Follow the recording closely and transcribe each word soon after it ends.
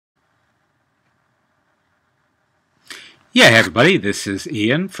Yeah, hey everybody, this is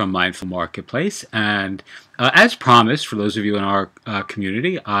Ian from Mindful Marketplace, and as promised, for those of you in our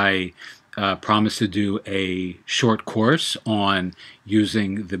community, I promised to do a short course on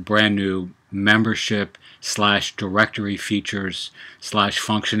using the brand new membership slash directory features slash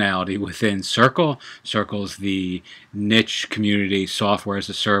functionality within Circle. Circle is the niche community software as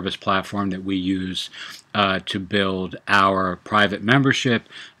a service platform that we use to build our private membership,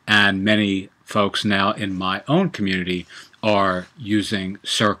 and many folks now in my own community are using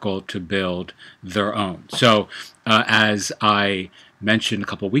Circle to build their own. So, as I mentioned a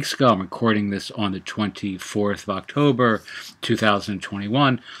couple of weeks ago, I'm recording this on the 24th of October,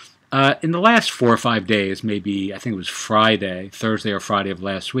 2021. In the last 4 or 5 days, maybe I think it was Thursday or Friday of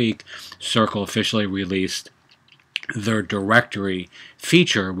last week, Circle officially released their directory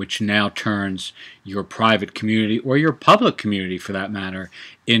feature, which now turns your private community, or your public community for that matter,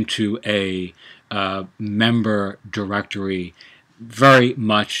 into a member directory, very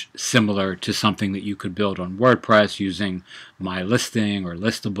much similar to something that you could build on WordPress using My Listing or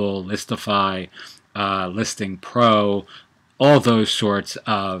Listable, Listify, Listing Pro, all those sorts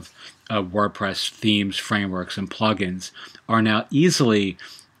of WordPress themes, frameworks, and plugins are now easily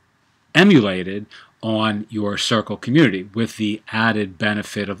emulated on your Circle community, with the added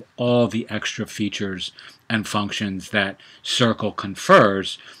benefit of all the extra features and functions that Circle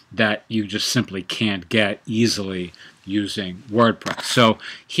confers that you just simply can't get easily using WordPress. So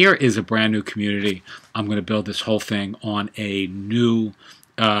here is a brand new community. I'm going to build this whole thing on a new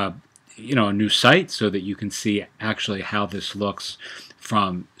a new site so that you can see actually how this looks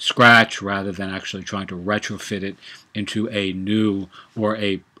from scratch, rather than actually trying to retrofit it into a new or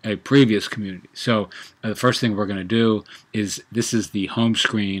a previous community. So the first thing we're going to do is, this is the home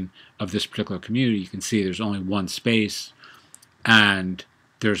screen of this particular community. You can see there's only one space, and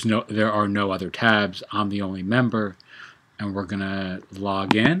there are no other tabs. I'm the only member, and we're going to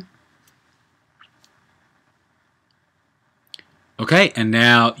log in. Okay, and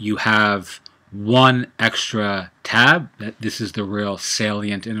now you have one extra tab. This is the real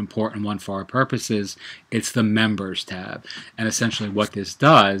salient and important one for our purposes. It's the Members tab. And essentially what this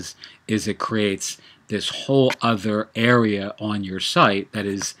does is it creates this whole other area on your site that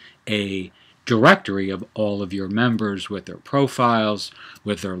is a directory of all of your members, with their profiles,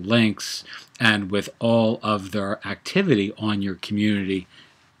 with their links, and with all of their activity on your community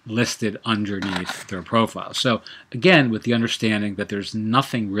listed underneath their profile. So again, with the understanding that there's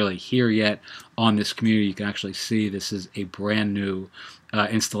nothing really here yet on this community, you can actually see this is a brand new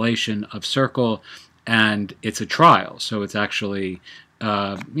installation of Circle, and it's a trial. So it's actually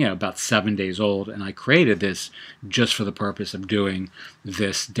about 7 days old, and I created this just for the purpose of doing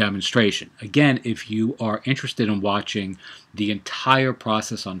this demonstration. Again, if you are interested in watching the entire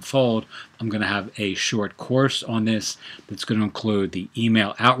process unfold, I'm going to have a short course on this that's going to include the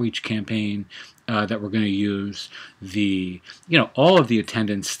email outreach campaign that we're going to use, all of the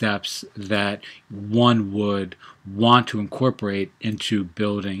attendance steps that one would want to incorporate into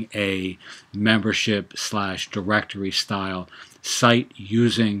building a membership slash directory style site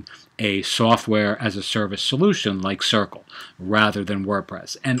using a software as a service solution like Circle rather than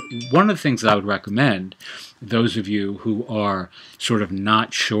WordPress. And one of the things that I would recommend, those of you who are sort of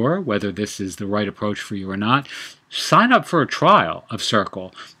not sure whether this is the right approach for you or not, sign up for a trial of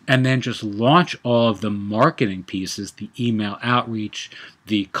Circle and then just launch all of the marketing pieces, the email outreach,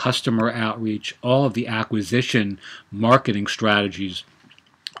 the customer outreach, all of the acquisition marketing strategies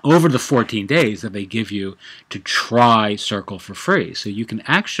over the 14 days that they give you to try Circle for free. So you can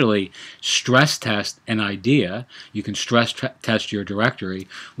actually stress test an idea, you can stress test your directory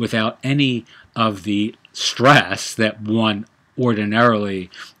without any of the stress that one ordinarily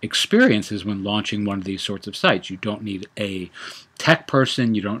experiences when launching one of these sorts of sites. You don't need a tech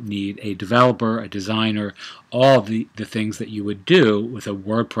person, you don't need a developer, a designer, all of the things that you would do with a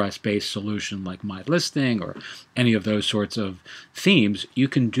WordPress-based solution like My Listing or any of those sorts of themes. You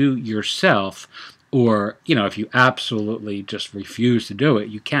can do yourself, or if you absolutely just refuse to do it,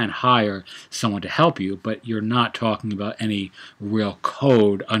 you can hire someone to help you, but you're not talking about any real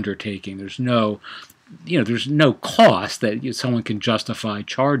code undertaking. There's no cost that someone can justify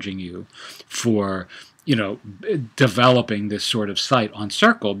charging you for developing this sort of site on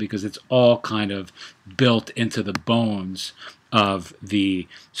Circle, because it's all kind of built into the bones of the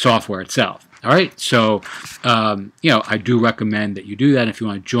software itself. All right, so I do recommend that you do that. If you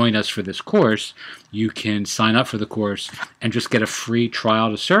want to join us for this course, you can sign up for the course and just get a free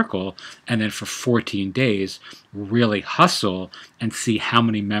trial to Circle, and then for 14 days really hustle and see how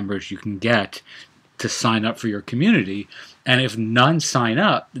many members you can get to sign up for your community. And if none sign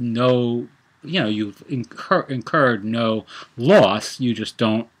up, no you've incurred no loss. You just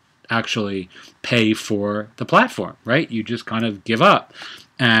don't actually pay for the platform, right? You just kind of give up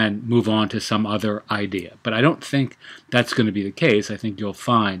and move on to some other idea. But I don't think that's going to be the case. I think you'll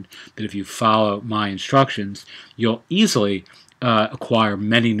find that if you follow my instructions, you'll easily acquire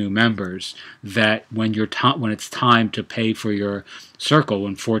many new members. That when it's time to pay for your circle,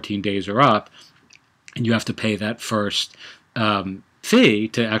 when 14 days are up, and you have to pay that first fee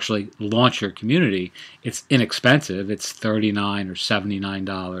to actually launch your community, it's inexpensive. It's $39 or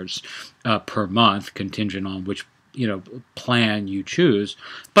 $79 per month, contingent on which plan you choose,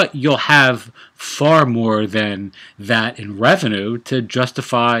 but you'll have far more than that in revenue to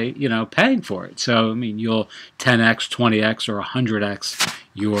justify paying for it. So I mean, you'll 10x, 20x, or 100x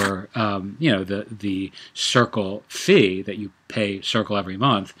your the Circle fee that you pay Circle every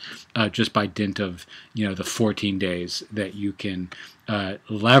month, just by dint of the 14 days that you can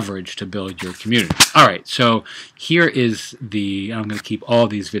leverage to build your community. All right, so here is I'm going to keep all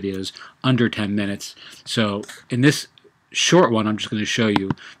these videos under 10 minutes. So in this short one, I'm just going to show you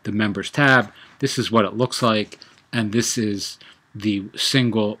the members tab. This is what it looks like, and this is the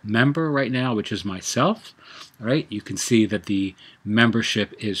single member right now, which is myself. All right, you can see that the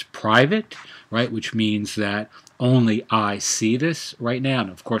membership is private, right, which means that only I see this right now. And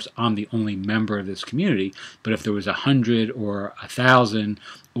of course, I'm the only member of this community. But if there was 100 or 1,000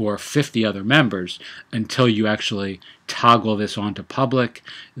 or 50 other members, until you actually toggle this onto public,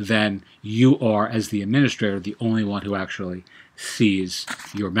 then you are, as the administrator, the only one who actually sees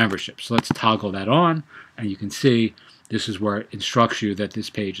your membership. So let's toggle that on, and you can see this is where it instructs you that this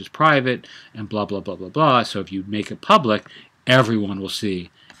page is private and blah, blah, blah, blah, blah. So if you make it public, everyone will see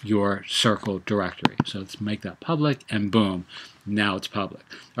your Circle directory. So let's make that public, and boom, now it's public.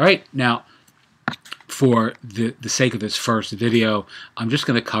 All right, now for the sake of this first video, I'm just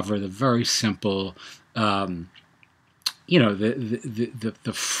going to cover the very simple, the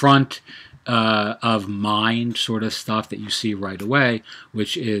front of mind sort of stuff that you see right away,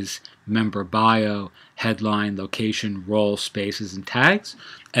 which is member bio, headline, location, role, spaces, and tags.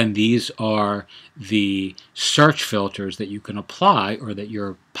 And these are the search filters that you can apply, or that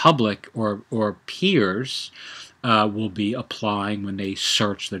your public or peers will be applying when they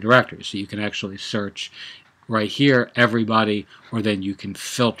search the directory. So you can actually search right here, everybody, or then you can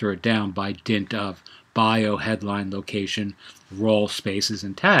filter it down by dint of bio, headline, location, role, spaces,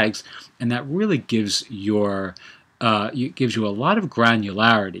 and tags, and that really gives you a lot of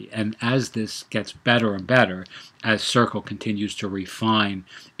granularity. And as this gets better and better, as Circle continues to refine,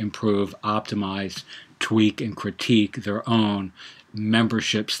 improve, optimize, tweak, and critique their own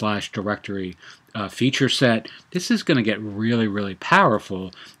membership/directory feature set, this is going to get really, really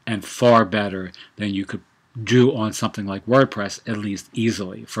powerful and far better than you could do on something like WordPress, at least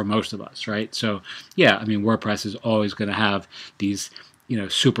easily for most of us, right? So yeah, I mean, WordPress is always going to have these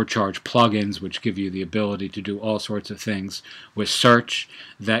supercharged plugins which give you the ability to do all sorts of things with search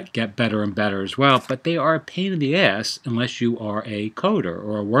that get better and better as well, but they are a pain in the ass unless you are a coder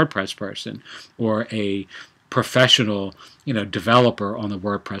or a WordPress person or a professional developer on the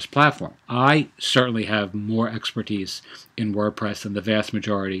WordPress platform. I certainly have more expertise in WordPress than the vast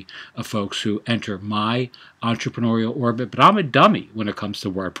majority of folks who enter my entrepreneurial orbit, but I'm a dummy when it comes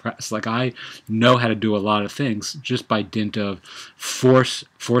to WordPress. Like, I know how to do a lot of things just by dint of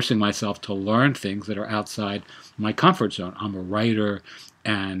forcing myself to learn things that are outside my comfort zone. I'm a writer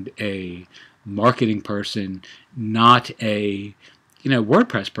and a marketing person, not a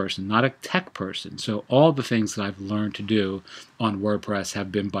WordPress person, not a tech person. So all the things that I've learned to do on WordPress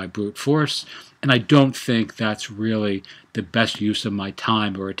have been by brute force, and I don't think that's really the best use of my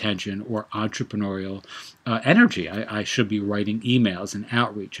time or attention or entrepreneurial energy. I should be writing emails and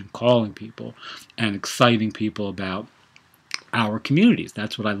outreach and calling people and exciting people about our communities.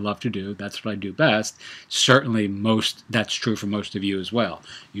 That's what I love to do. That's what I do best. Certainly that's true for most of you as well.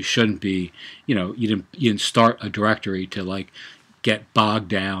 You shouldn't be, you didn't start a directory to get bogged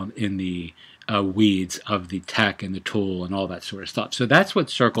down in the weeds of the tech and the tool and all that sort of stuff. So that's what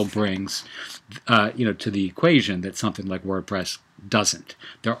Circle brings, to the equation that something like WordPress doesn't.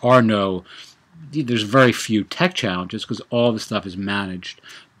 There's very few tech challenges because all the stuff is managed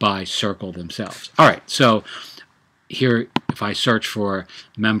by Circle themselves. All right, so here, if I search for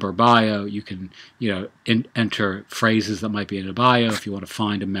member bio, you can enter phrases that might be in a bio. If you want to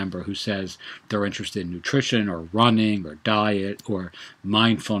find a member who says they're interested in nutrition or running or diet or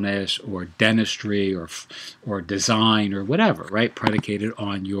mindfulness or dentistry or design or whatever, right? Predicated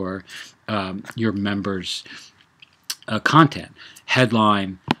on your members' content,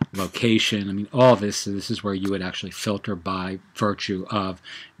 headline, location. I mean, all this. So this is where you would actually filter by virtue of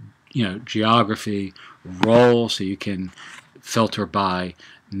geography, role, so you can filter by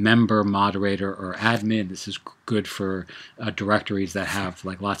member, moderator, or admin. This is good for directories that have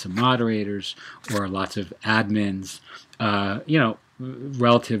like lots of moderators or lots of admins,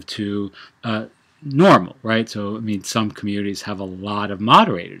 relative to normal, right? So, I mean, some communities have a lot of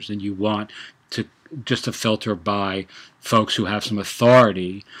moderators, and you want to just to filter by folks who have some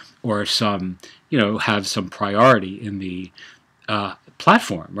authority or some, have some priority in the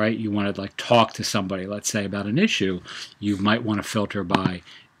platform, right? You want to like talk to somebody, let's say, about an issue. You might want to filter by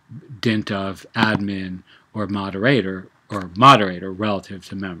dint of admin or moderator relative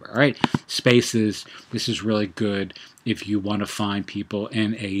to member. All right, spaces. This is really good if you want to find people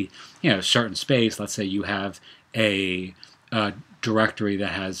in a certain space. Let's say you have a directory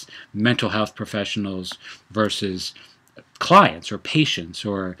that has mental health professionals versus clients or patients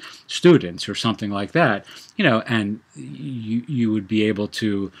or students or something like that, and you would be able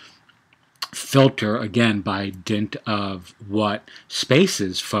to filter again by dint of what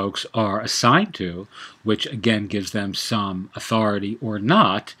spaces folks are assigned to, which again gives them some authority or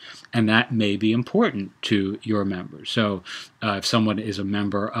not, and that may be important to your members. So if someone is a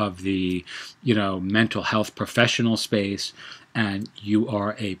member of the mental health professional space and you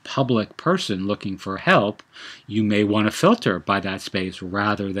are a public person looking for help, you may want to filter by that space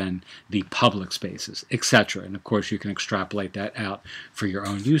rather than the public spaces, etc. And of course, you can extrapolate that out for your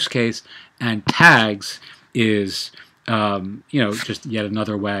own use case. And tags is, just yet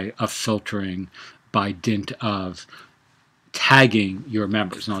another way of filtering by dint of tagging your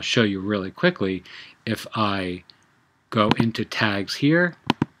members. And I'll show you really quickly if I go into tags here.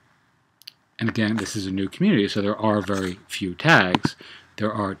 And again, this is a new community, so there are very few tags.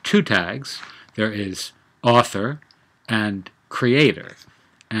 There are two tags. There is author and creator.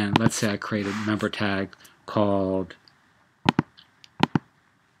 And let's say I create a member tag called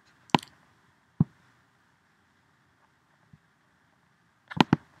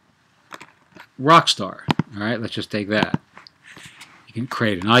Rockstar. All right, let's just take that. You can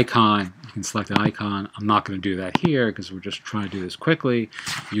create an icon. You can select an icon. I'm not going to do that here because we're just trying to do this quickly.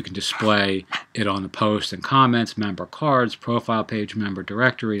 You can display it on the post and comments, member cards, profile page, member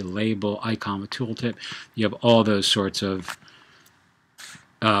directory, label, icon with tooltip. You have all those sorts of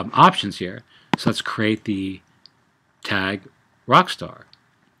options here. So let's create the tag Rockstar.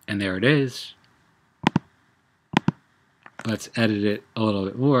 And there it is. Let's edit it a little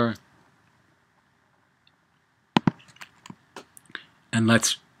bit more. And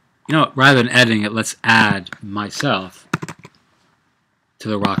let's, rather than editing it, let's add myself to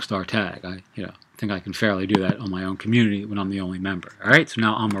the Rockstar tag. I, think I can fairly do that on my own community when I'm the only member. All right, so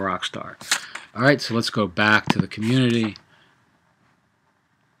now I'm a Rockstar. All right, so let's go back to the community.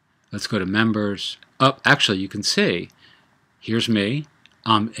 Let's go to members. Oh, actually, you can see, here's me.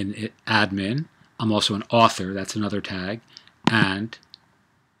 I'm an admin. I'm also an author. That's another tag. And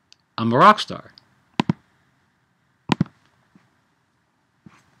I'm a Rockstar.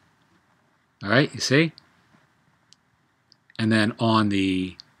 All right, you see? And then on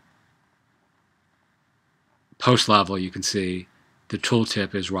the post level, you can see the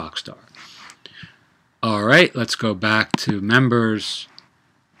tooltip is Rockstar. All right, let's go back to members,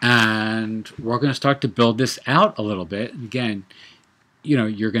 and we're going to start to build this out a little bit. Again,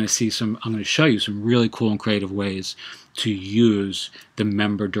 you're going to see I'm going to show you some really cool and creative ways to use the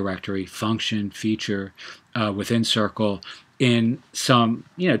member directory function feature within Circle in some,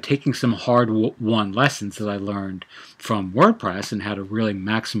 taking some hard-won lessons that I learned from WordPress and how to really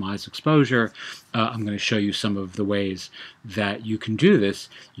maximize exposure. I'm going to show you some of the ways that you can do this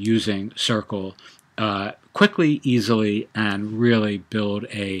using Circle quickly, easily, and really build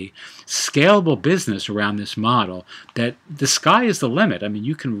a scalable business around this model that the sky is the limit. I mean,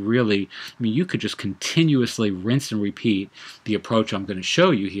 you could just continuously rinse and repeat the approach I'm going to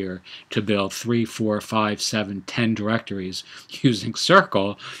show you here to build 3, 4, 5, 7, 10 directories using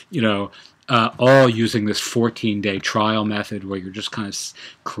Circle, all using this 14-day trial method where you're just kind of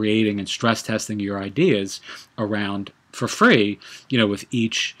creating and stress testing your ideas around for free, with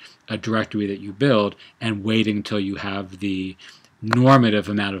each directory that you build, and waiting until you have the normative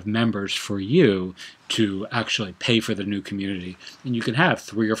amount of members for you to actually pay for the new community. And you can have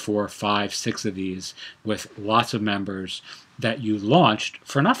 3 or 4 or 5, 6 of these with lots of members that you launched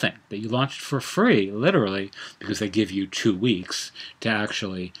for nothing, that you launched for free, literally, because they give you 2 weeks to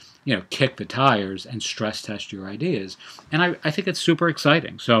actually kick the tires and stress test your ideas. And I think it's super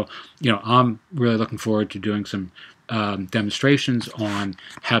exciting. So, I'm really looking forward to doing some demonstrations on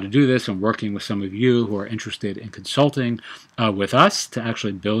how to do this and working with some of you who are interested in consulting with us to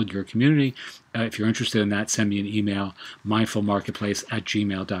actually build your community. if you're interested in that, send me an email,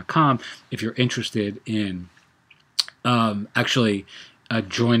 mindfulmarketplace@gmail.com. If you're interested in actually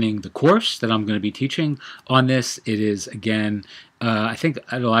joining the course that I'm going to be teaching on this, it is, again, I think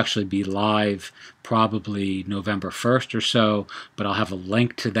it'll actually be live probably November 1st or so, but I'll have a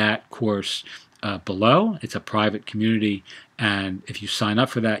link to that course below. It's a private community, and if you sign up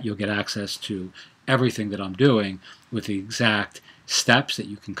for that, you'll get access to everything that I'm doing with the exact steps that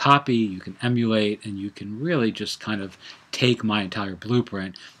you can copy, you can emulate, and you can really just kind of take my entire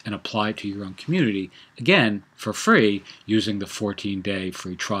blueprint and apply it to your own community, again, for free, using the 14-day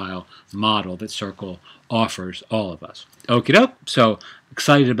free trial model that Circle offers all of us. Okie doke. So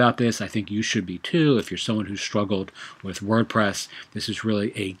excited about this. I think you should be too. If you're someone who's struggled with WordPress, this is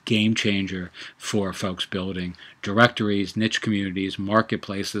really a game changer for folks building directories, niche communities,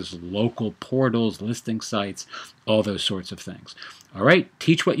 marketplaces, local portals, listing sites, all those sorts of things. All right,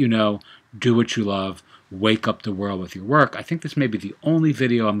 teach what you know, do what you love, wake up the world with your work. I think this may be the only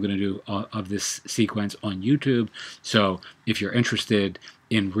video I'm going to do of this sequence on YouTube. So if you're interested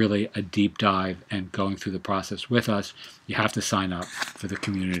in really a deep dive and going through the process with us, you have to sign up for the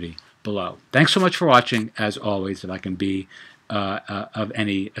community below. Thanks so much for watching. As always, if I can be of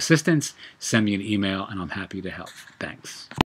any assistance, send me an email and I'm happy to help. Thanks.